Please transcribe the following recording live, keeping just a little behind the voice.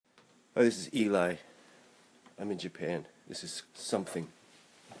Oh, this is Eli. I'm in Japan. This is something.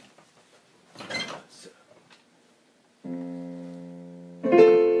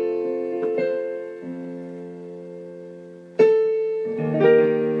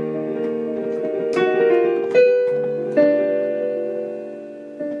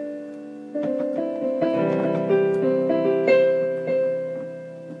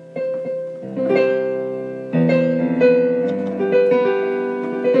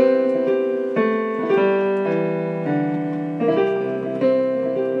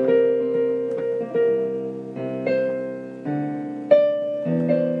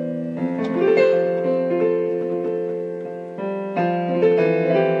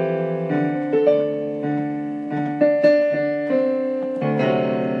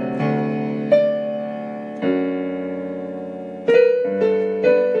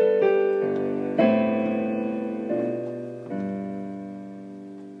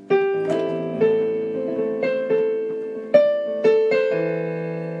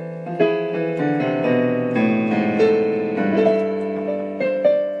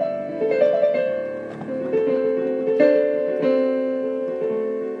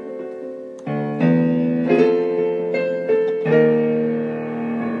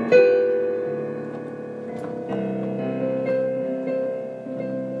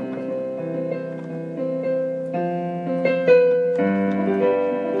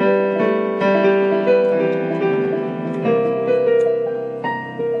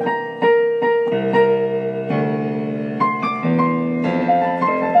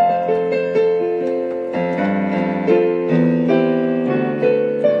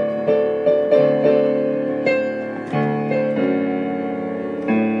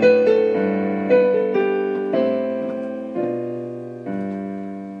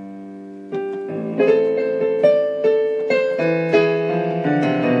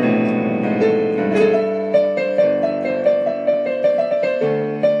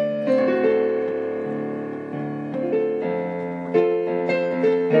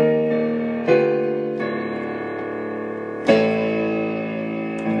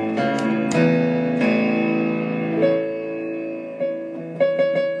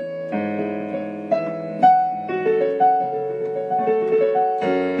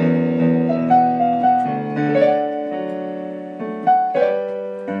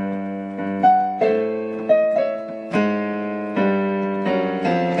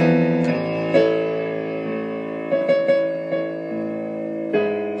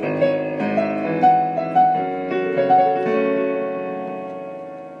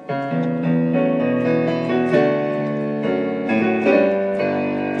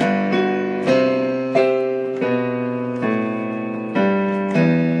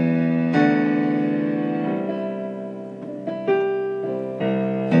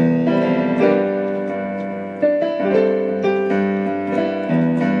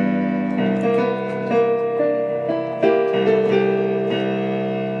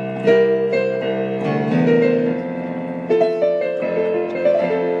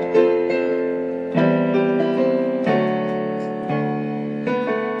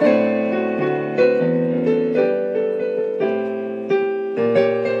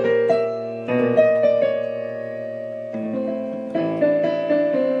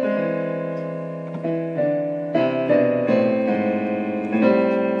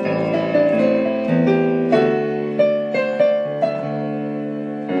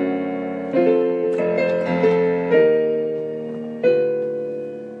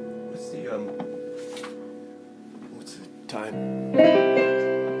 What's the time?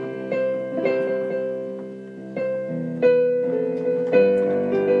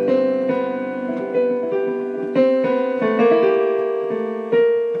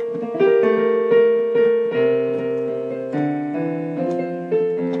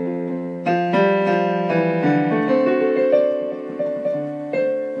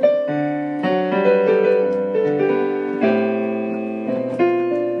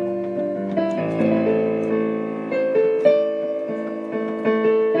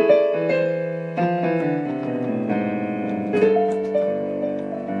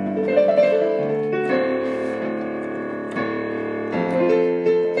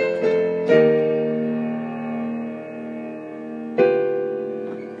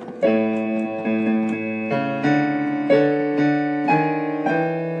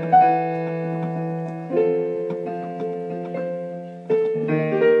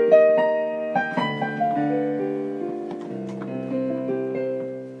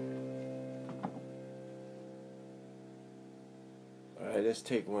 Alright, let's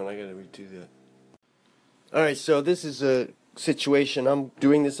take one. I gotta redo that. Alright, so this is a situation. I'm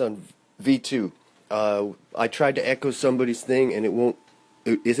doing this on V2. I tried to echo somebody's thing and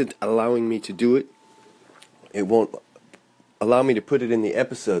it isn't allowing me to do it. It won't allow me to put it in the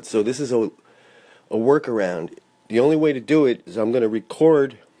episode. So this is a workaround. The only way to do it is I'm going to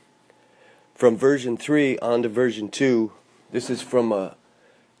record from version 3 onto version 2. This is from a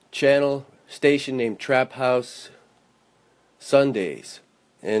channel station named Trap House Sundays.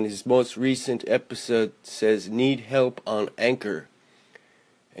 And his most recent episode says Need Help on Anchor.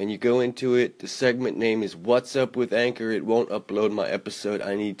 And you go into it, the segment name is What's Up with Anchor? It won't upload my episode.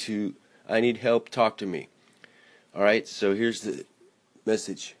 I need help, talk to me. Alright, so here's the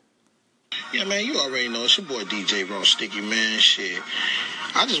message. Yeah, man, you already know it's your boy DJ Raw Sticky, man. Shit.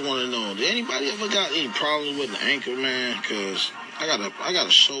 I just want to know, did anybody ever got any problems with the Anchor, man? Because I got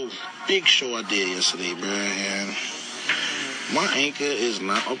a big show I did yesterday, man, and my Anchor is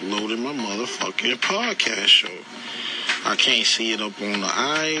not uploading my motherfucking podcast show. I can't see it up on the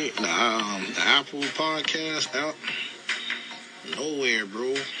Apple Podcast app. Nowhere, bro.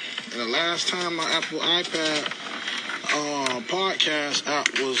 And the last time my Apple iPad podcast app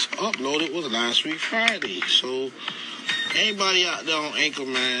was uploaded was last week Friday. So anybody out there on Anchor,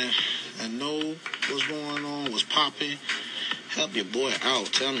 man, and know what's going on, what's popping, help your boy out.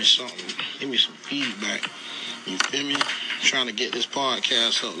 Tell me something. Give me some feedback. You feel me? I'm trying to get this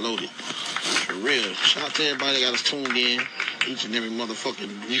podcast uploaded. For real. Shout out to everybody that got us tuned in each and every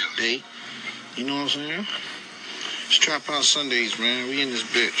motherfucking weekday. You know what I'm saying? It's Trap House Sundays, man. We in this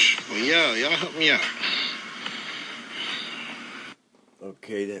bitch. But yeah, y'all help me out.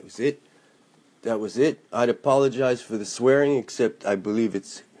 Okay, that was it. I'd apologize for the swearing, except I believe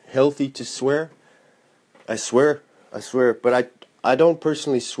it's healthy to swear. I swear. But I don't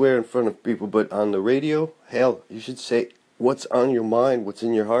personally swear in front of people, but on the radio, hell, you should say what's on your mind, what's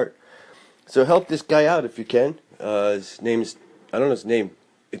in your heart. So help this guy out if you can. His name is, I don't know his name.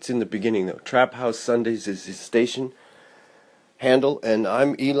 It's in the beginning though. Trap House Sundays is his station handle, and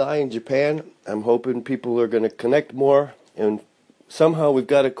I'm Eli in Japan. I'm hoping people are going to connect more, and somehow we've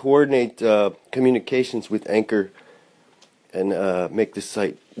got to coordinate communications with Anchor and make this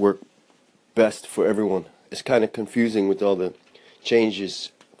site work best for everyone. It's kind of confusing with all the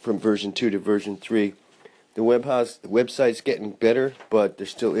changes from version 2 to version 3. The website's getting better, but there's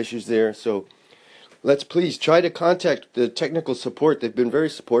still issues there. So let's please try to contact the technical support. They've been very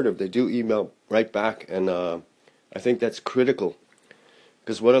supportive. They do email right back, and I think that's critical.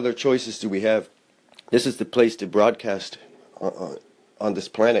 Because what other choices do we have? This is the place to broadcast on this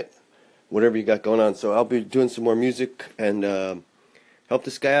planet, whatever you got going on. So I'll be doing some more music, and help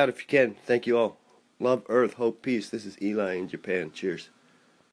this guy out if you can. Thank you all. Love, Earth, Hope, Peace. This is Eli in Japan. Cheers.